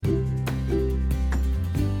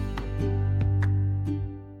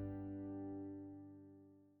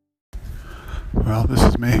Well, this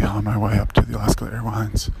is me on my way up to the Alaska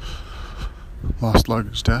Airlines lost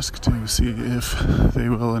luggage desk to see if they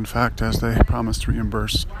will, in fact, as they promised,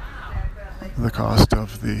 reimburse the cost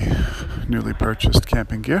of the newly purchased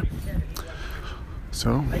camping gear.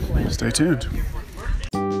 So, stay tuned.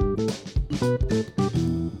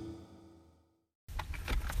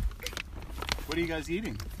 What are you guys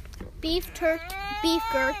eating? Beef jerky.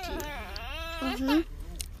 Do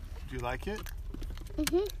you like it?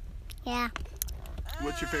 Yeah.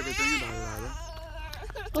 What's your favorite thing about it, Ida?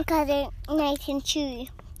 Because it's nice and chewy.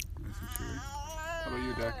 Nice and chewy. How about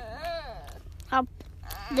you, Deck?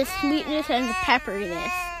 The sweetness and the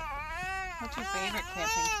pepperiness. What's your favorite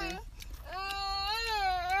camping food?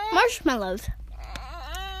 Marshmallows.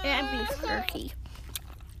 And beef jerky.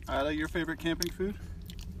 Ida, your favorite camping food?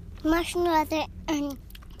 Marshmallows and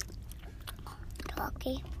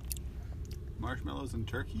turkey. Marshmallows and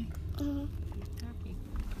turkey? Mm-hmm.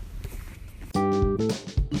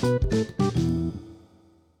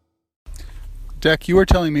 Deck, you were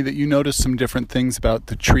telling me that you noticed some different things about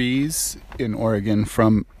the trees in Oregon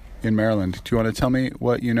from in Maryland. Do you want to tell me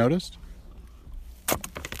what you noticed?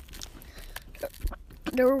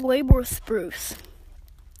 There were way more spruce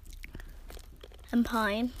and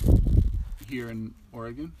pine. Here in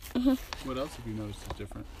Oregon? Mm-hmm. What else have you noticed is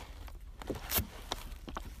different?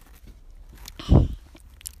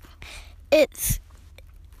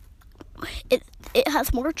 It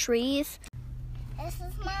has more trees. It's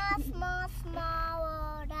a small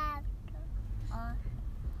world after all.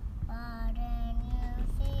 But then you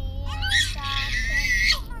see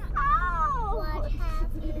something. What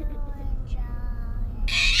have you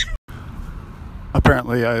enjoyed?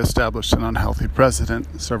 Apparently, I established an unhealthy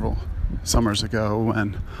precedent several summers ago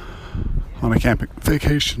when, on a camping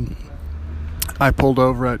vacation, I pulled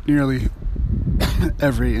over at nearly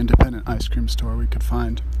every independent ice cream store we could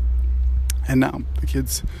find. And now the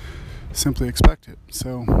kids simply expect it.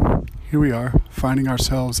 So here we are, finding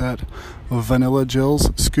ourselves at Vanilla Jill's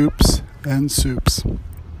Scoops and Soups.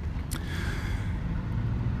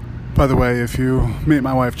 By the way, if you meet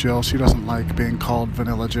my wife Jill, she doesn't like being called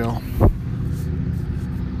Vanilla Jill.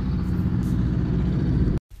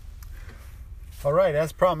 All right,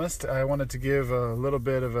 as promised, I wanted to give a little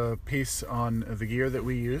bit of a piece on the gear that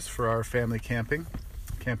we use for our family camping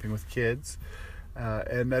with kids.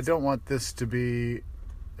 And I don't want this to be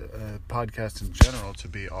a podcast in general to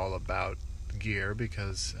be all about gear,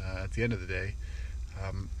 because at the end of the day,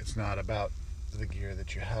 it's not about the gear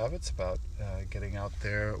that you have. It's about getting out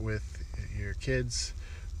there with your kids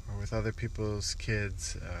or with other people's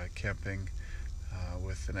kids, camping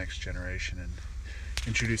with the next generation and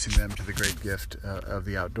introducing them to the great gift of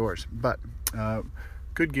the outdoors. But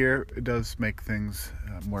good gear does make things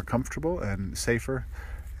more comfortable and safer,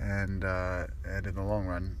 and in the long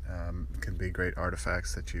run can be great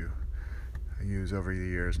artifacts that you use over the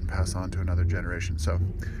years and pass on to another generation. So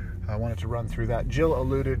I wanted to run through that. Jill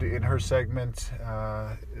alluded in her segment,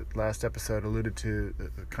 last episode, alluded to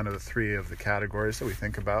kind of the three of the categories that we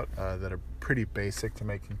think about that are pretty basic to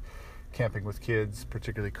making camping with kids,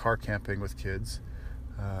 particularly car camping with kids,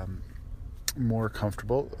 more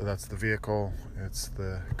comfortable. That's the vehicle, it's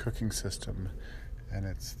the cooking system, and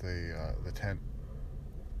it's the tent.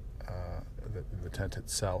 The tent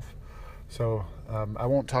itself. So I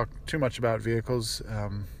won't talk too much about vehicles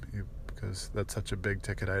because that's such a big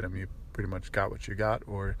ticket item. You pretty much got what you got,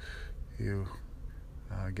 or you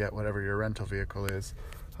get whatever your rental vehicle is.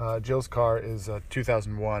 Jill's car is a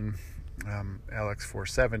 2001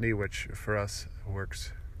 LX470, which for us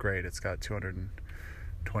works great. It's got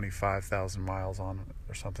 225,000 miles on it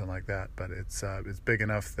or something like that, but it's big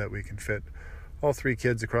enough that we can fit all three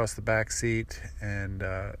kids across the back seat, and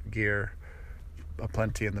gear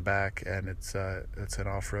aplenty in the back, and it's an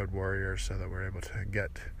off-road warrior, so that we're able to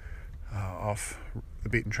get off the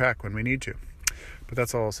beaten track when we need to. But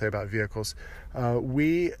that's all I'll say about vehicles.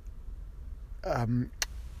 We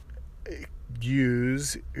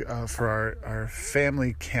use for our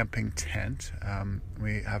family camping tent.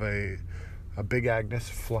 We have a Big Agnes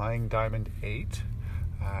Flying Diamond 8,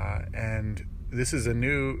 and this is a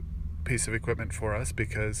new piece of equipment for us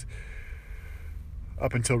because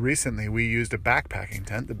up until recently we used a backpacking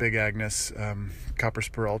tent, the Big Agnes Copper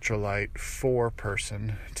Spur Ultralight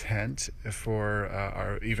 4-person tent for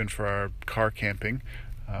our car camping.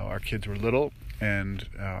 Our kids were little, and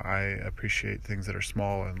I appreciate things that are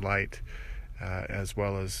small and light, as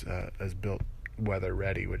well as built weather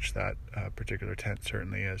ready, which that particular tent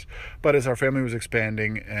certainly is. But as our family was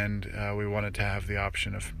expanding and we wanted to have the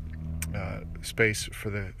option of space for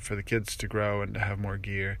the kids to grow and to have more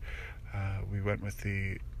gear, we went with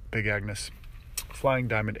the Big Agnes Flying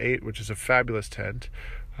Diamond 8, which is a fabulous tent.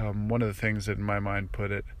 One of the things that in my mind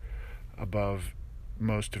put it above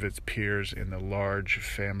most of its peers in the large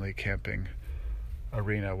family camping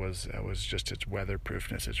arena was just its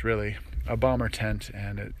weatherproofness. It's really a bomber tent,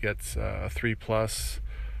 and it gets a 3+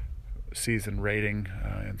 season rating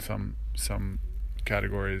in some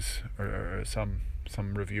categories, or some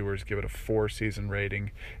reviewers give it a 4 season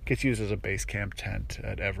rating. It gets used as a base camp tent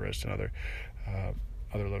at Everest and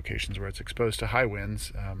other locations where it's exposed to high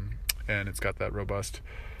winds, and it's got that robust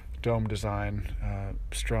dome design,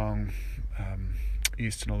 strong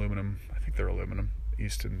Easton aluminum. I think they're aluminum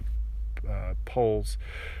Easton poles,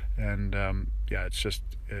 and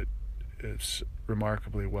it's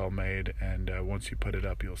remarkably well made, and once you put it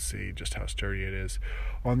up, you'll see just how sturdy it is.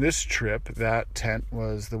 On this trip, that tent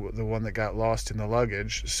was the one that got lost in the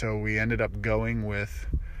luggage, so we ended up going with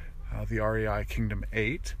the REI Kingdom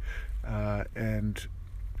 8, and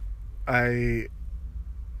I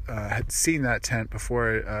had seen that tent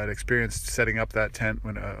before. I'd experienced setting up that tent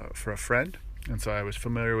for a friend, and so I was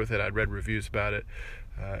familiar with it. I'd read reviews about it,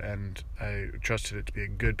 and I trusted it to be a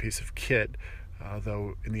good piece of kit,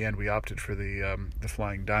 though in the end we opted for the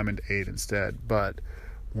Flying Diamond 8 instead. But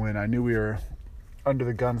when I knew we were under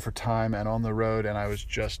the gun for time and on the road, and I was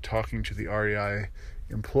just talking to the REI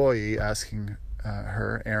employee, asking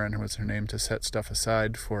her, Erin was her name, to set stuff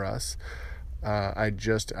aside for us, I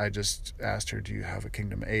just asked her, do you have a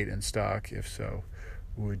Kingdom 8 in stock? If so,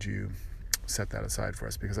 would you set that aside for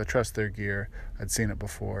us? Because I trust their gear. I'd seen it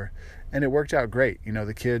before, and it worked out great. You know,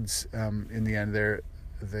 the kids in the end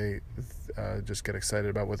they just get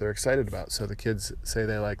excited about what they're excited about. So the kids say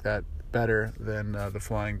they like that better than the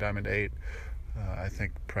Flying Diamond 8. I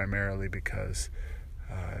think primarily because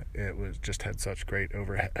it just had such great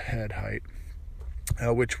overhead height,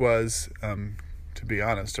 which was, to be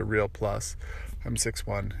honest, a real plus. I'm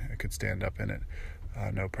 6'1", I could stand up in it,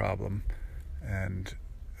 no problem, and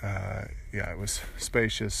it was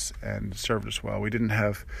spacious and served us well. We didn't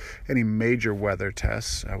have any major weather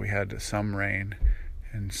tests. We had some rain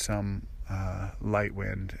and some light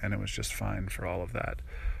wind, and it was just fine for all of that.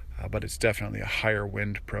 But it's definitely a higher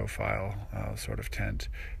wind profile sort of tent,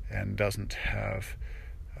 and doesn't have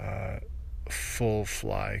full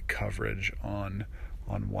fly coverage on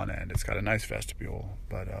one end. It's got a nice vestibule,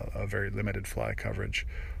 but a very limited fly coverage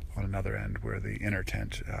on another end, where the inner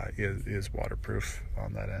tent is waterproof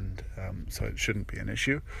on that end, so it shouldn't be an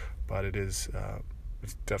issue. But it is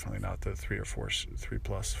it's definitely not the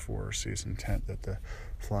 3+4 season tent that the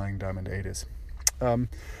Flying Diamond 8 is. When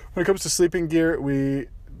it comes to sleeping gear, we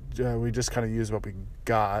just kind of use what we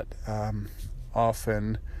got.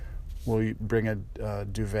 Often we'll bring a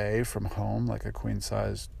duvet from home, like a queen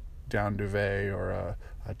size down duvet, or a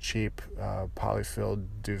cheap polyfilled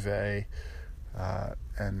duvet,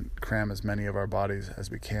 and cram as many of our bodies as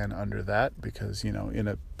we can under that, because, you know, in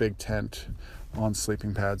a big tent on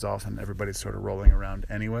sleeping pads, often everybody's sort of rolling around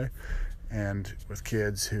anyway, and with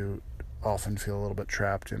kids who often feel a little bit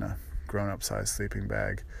trapped in a grown-up size sleeping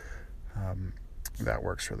bag, that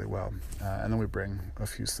works really well. And then we bring a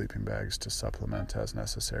few sleeping bags to supplement as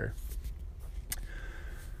necessary.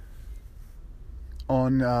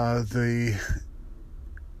 On the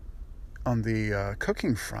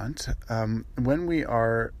cooking front, when we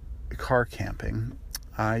are car camping,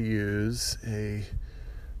 I use a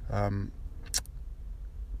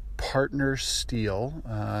Partner Steel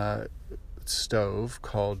stove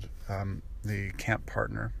called the Camp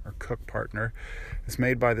Partner, or Cook Partner. It's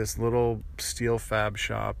made by this little steel fab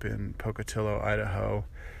shop in Pocatello, Idaho,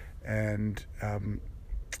 and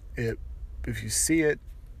if you see it,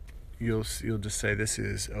 you'll just say this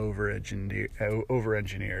is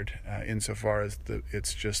over-engineered, insofar as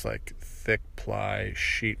it's just like thick ply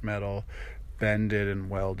sheet metal, bended and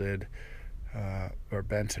welded, or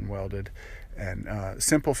bent and welded, and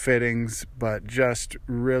simple fittings, but just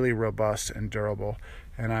really robust and durable.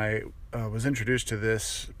 And I was introduced to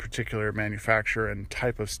this particular manufacturer and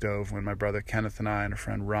type of stove when my brother Kenneth and I and a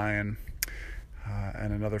friend Ryan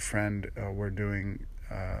and another friend were doing.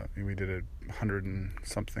 We did a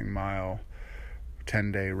 100-and-something mile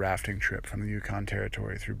 10-day rafting trip from the Yukon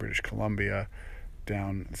Territory through British Columbia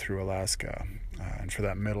down through Alaska, and for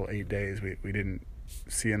that middle 8 days we didn't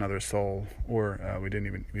see another soul, or we didn't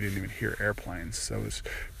even hear airplanes. So it was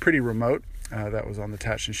pretty remote. That was on the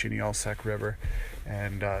Tatshenshini-Alsek River,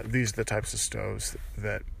 and these are the types of stoves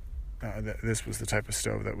that this was the type of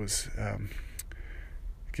stove that was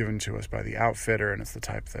given to us by the outfitter, and it's the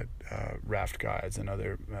type that raft guides and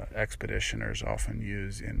other expeditioners often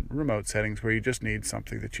use in remote settings, where you just need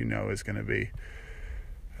something that you know is going to be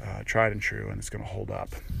tried and true, and it's going to hold up.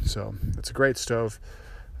 So it's a great stove.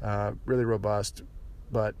 really robust,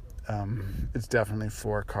 but it's definitely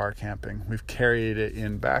for car camping. We've carried it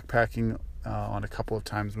in backpacking on a couple of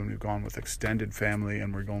times when we've gone with extended family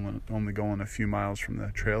and we're only going a few miles from the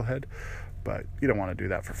trailhead, but you don't want to do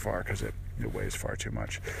that for far because it weighs far too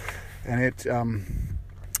much. And it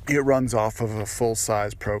runs off of a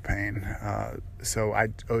full-size propane. So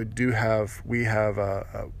we have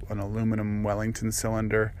an aluminum Wellington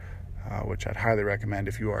cylinder, which I'd highly recommend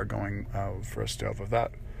if you are going for a stove of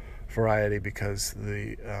that variety, because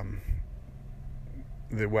the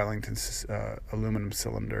Wellington aluminum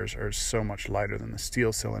cylinders are so much lighter than the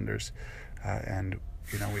steel cylinders, and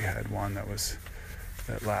we had one that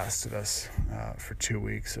lasted us for 2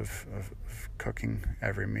 weeks of cooking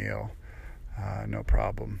every meal, no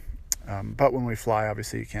problem. But when we fly,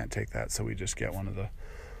 obviously you can't take that, so we just get one of the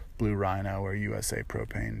Blue Rhino or USA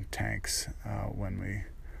propane tanks when we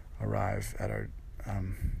arrive at our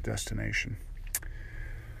destination.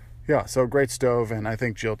 Yeah, so great stove, and I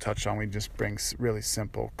think Jill touched on, we just bring really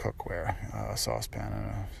simple cookware, a saucepan and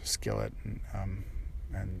a skillet,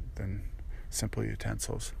 and then simple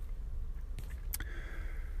utensils.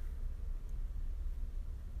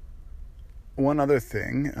 One other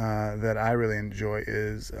thing that I really enjoy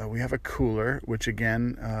is we have a cooler, which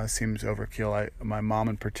again seems overkill. My mom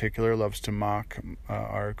in particular loves to mock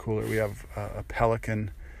our cooler. We have a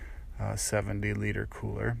Pelican 70-liter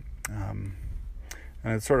cooler.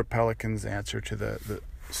 And it's sort of Pelican's answer to the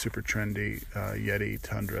super trendy Yeti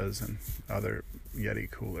Tundras and other Yeti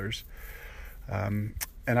coolers.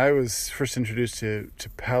 And I was first introduced to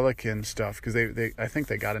Pelican stuff because I think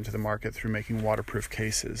they got into the market through making waterproof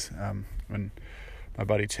cases. When my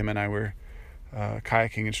buddy Tim and I were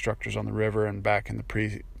kayaking instructors on the river, and back in the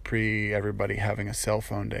pre everybody having a cell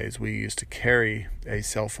phone days, we used to carry a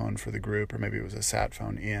cell phone for the group, or maybe it was a sat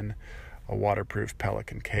phone, in a waterproof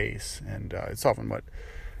Pelican case. And it's often what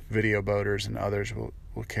video boaters and others will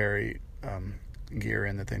carry gear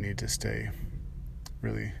in that they need to stay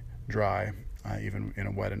really dry, even in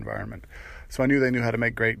a wet environment. So I knew they knew how to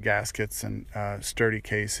make great gaskets and sturdy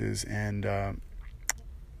cases, and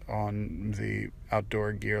on the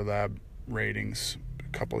Outdoor Gear Lab ratings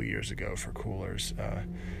a couple years ago for coolers,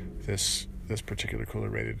 this particular cooler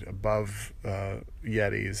rated above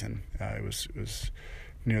Yetis, and it was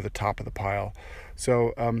near the top of the pile.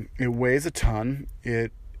 So it weighs a ton.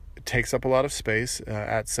 It takes up a lot of space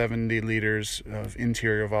at 70 liters of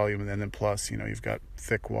interior volume, and then plus, you've got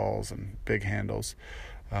thick walls and big handles.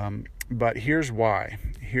 But here's why.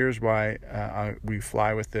 We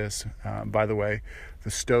fly with this. By the way,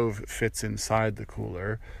 the stove fits inside the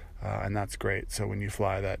cooler, and that's great. So when you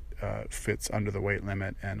fly, that fits under the weight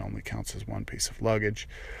limit and only counts as one piece of luggage.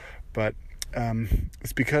 But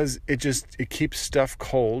it's because it keeps stuff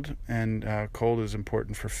cold, and cold is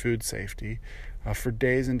important for food safety for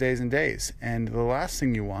days and days and days. And the last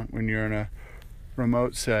thing you want when you're in a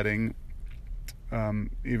remote setting,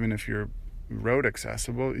 even if you're road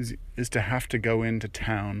accessible, is to have to go into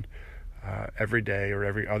town every day or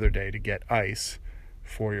every other day to get ice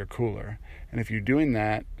for your cooler. And if you're doing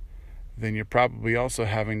that, then you're probably also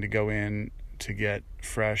having to go in to get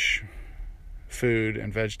fresh food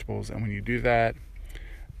and vegetables. And when you do that,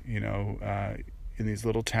 in these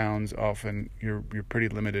little towns, often you're pretty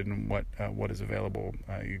limited in what is available.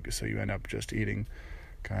 So you end up just eating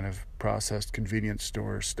kind of processed convenience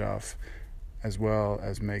store stuff, as well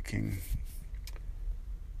as making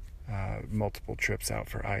multiple trips out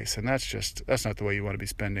for ice. And that's not the way you want to be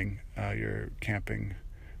spending your camping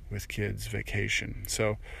with kids vacation.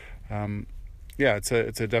 So it's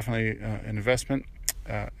a definitely an investment,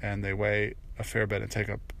 and they weigh a fair bit and take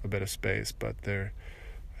up a bit of space, but they're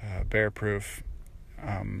bear-proof,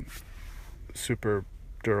 super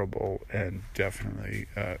durable, and definitely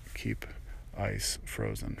keep ice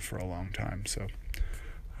frozen for a long time. So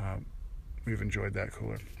we've enjoyed that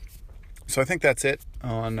cooler. So I think that's it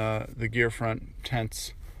on the gear front: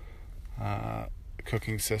 tents,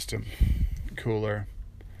 cooking system, cooler,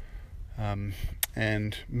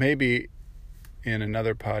 and maybe in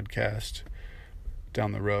another podcast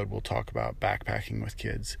down the road we'll talk about backpacking with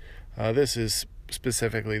kids. This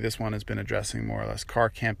one has been addressing more or less car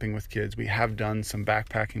camping with kids. We have done some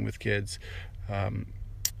backpacking with kids,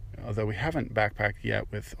 although we haven't backpacked yet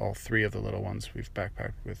with all three of the little ones. We've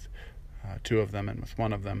backpacked with two of them and with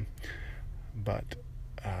one of them, but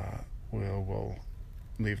we'll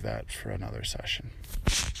leave that for another session.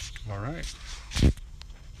 All right.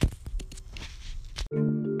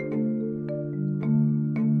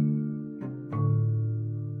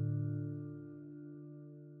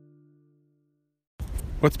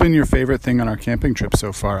 What's been your favorite thing on our camping trip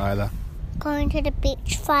so far, Isla? Going to the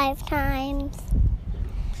beach 5 times.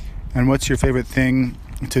 And what's your favorite thing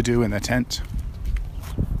to do in the tent?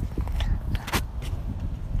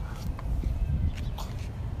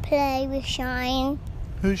 Play with Shine.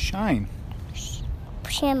 Who's Shine?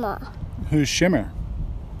 Shimmer. Who's Shimmer?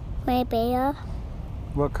 My bear.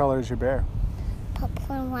 What color is your bear?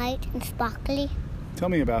 Purple and white and sparkly. Tell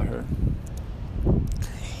me about her.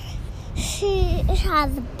 She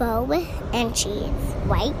has a bow and she's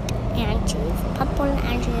white and she's purple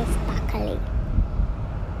and she's sparkly.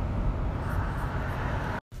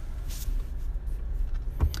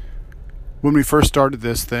 When we first started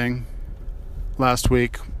this thing last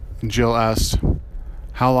week, Jill asked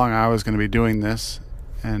how long I was going to be doing this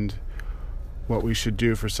and what we should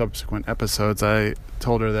do for subsequent episodes. I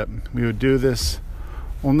told her that we would do this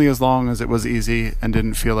only as long as it was easy and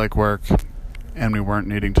didn't feel like work and we weren't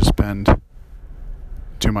needing to spend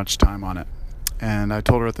too much time on it. And I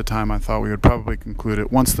told her at the time I thought we would probably conclude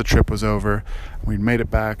it once the trip was over. We'd made it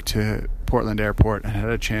back to Portland Airport and had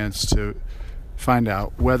a chance to find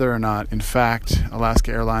out whether or not, in fact,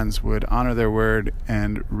 Alaska Airlines would honor their word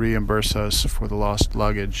and reimburse us for the lost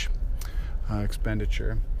luggage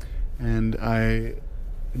expenditure. And I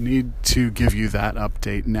need to give you that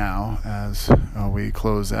update now as we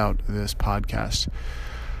close out this podcast.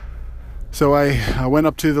 So I went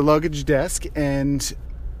up to the luggage desk and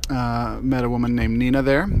met a woman named Nina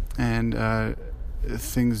there, and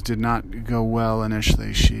things did not go well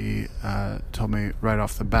initially. She told me right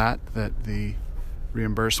off the bat that the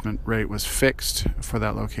reimbursement rate was fixed for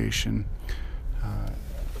that location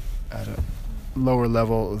at a lower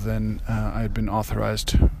level than I had been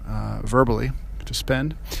authorized verbally to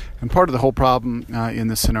spend. And part of the whole problem in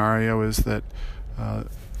this scenario is that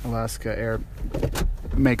Alaska Air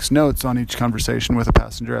makes notes on each conversation with a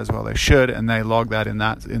passenger, as well they should, and they log that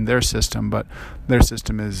in their system. But their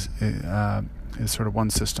system is sort of one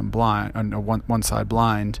side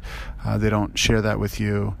blind. They don't share that with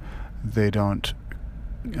you. They don't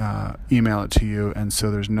email it to you, and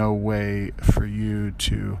so there's no way for you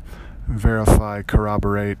to verify,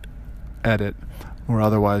 corroborate, edit, or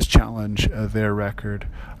otherwise challenge their record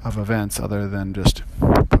of events other than just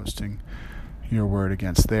posting your word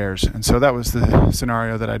against theirs. And so that was the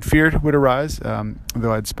scenario that I'd feared would arise,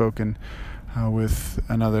 though I'd spoken with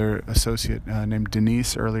another associate named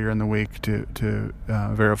Denise earlier in the week to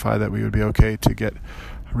verify that we would be okay to get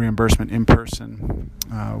reimbursement in person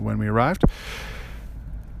when we arrived.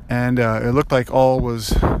 And it looked like all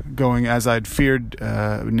was going as I'd feared.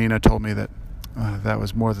 Nina told me that that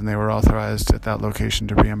was more than they were authorized at that location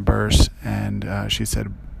to reimburse, and she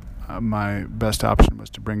said my best option was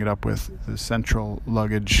to bring it up with the central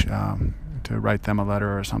luggage to write them a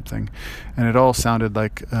letter or something. And it all sounded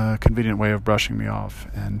like a convenient way of brushing me off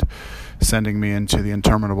and sending me into the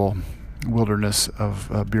interminable wilderness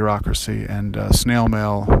of bureaucracy and snail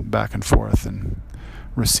mail back and forth and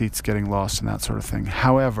receipts getting lost and that sort of thing.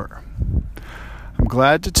 However, I'm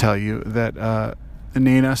glad to tell you that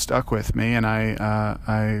Nina stuck with me, and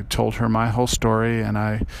I told her my whole story, and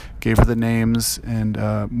I gave her the names and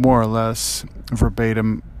more or less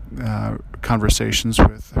verbatim conversations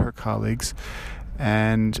with her colleagues,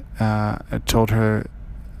 and I told her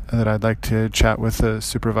that I'd like to chat with the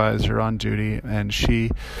supervisor on duty, and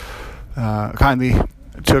she kindly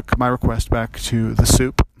took my request back to the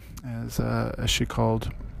soup, as she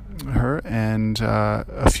called her, and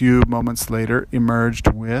a few moments later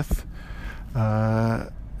emerged with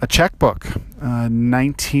a checkbook,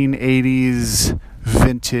 1980s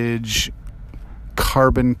vintage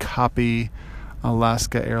carbon copy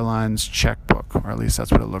Alaska Airlines checkbook, or at least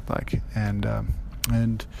that's what it looked like. And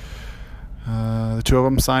the two of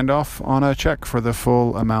them signed off on a check for the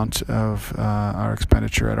full amount of our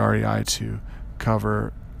expenditure at REI to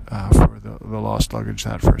cover for the lost luggage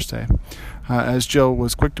that first day. As Jill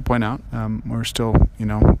was quick to point out, we're still,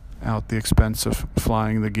 out the expense of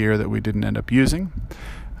flying the gear that we didn't end up using,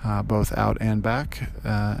 both out and back,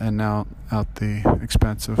 and now out the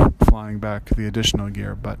expense of flying back the additional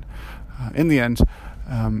gear. But in the end,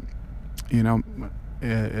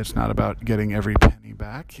 it's not about getting every penny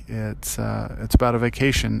back. It's about a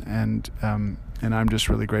vacation, and I'm just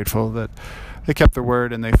really grateful that they kept their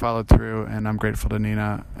word and they followed through. And I'm grateful to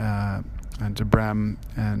Nina and to Brem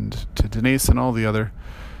and to Denise and all the other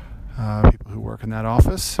people who work in that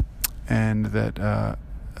office, and that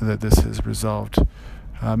this has resolved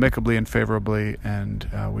amicably and favorably, and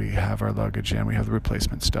we have our luggage and we have the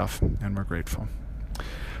replacement stuff, and we're grateful.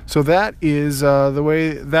 So that is the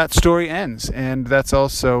way that story ends, and that's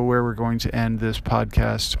also where we're going to end this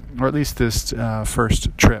podcast, or at least this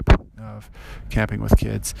first trip of camping with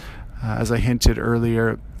kids. As I hinted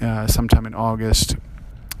earlier, sometime in August,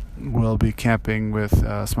 we'll be camping with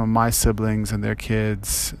some of my siblings and their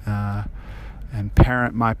kids and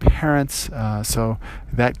my parents. So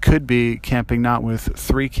that could be camping not with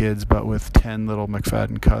 3 kids, but with 10 little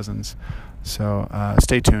McFadden cousins. So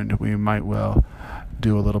stay tuned. We might well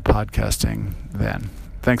do a little podcasting then.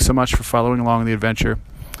 Thanks so much for following along the adventure.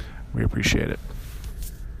 We appreciate it.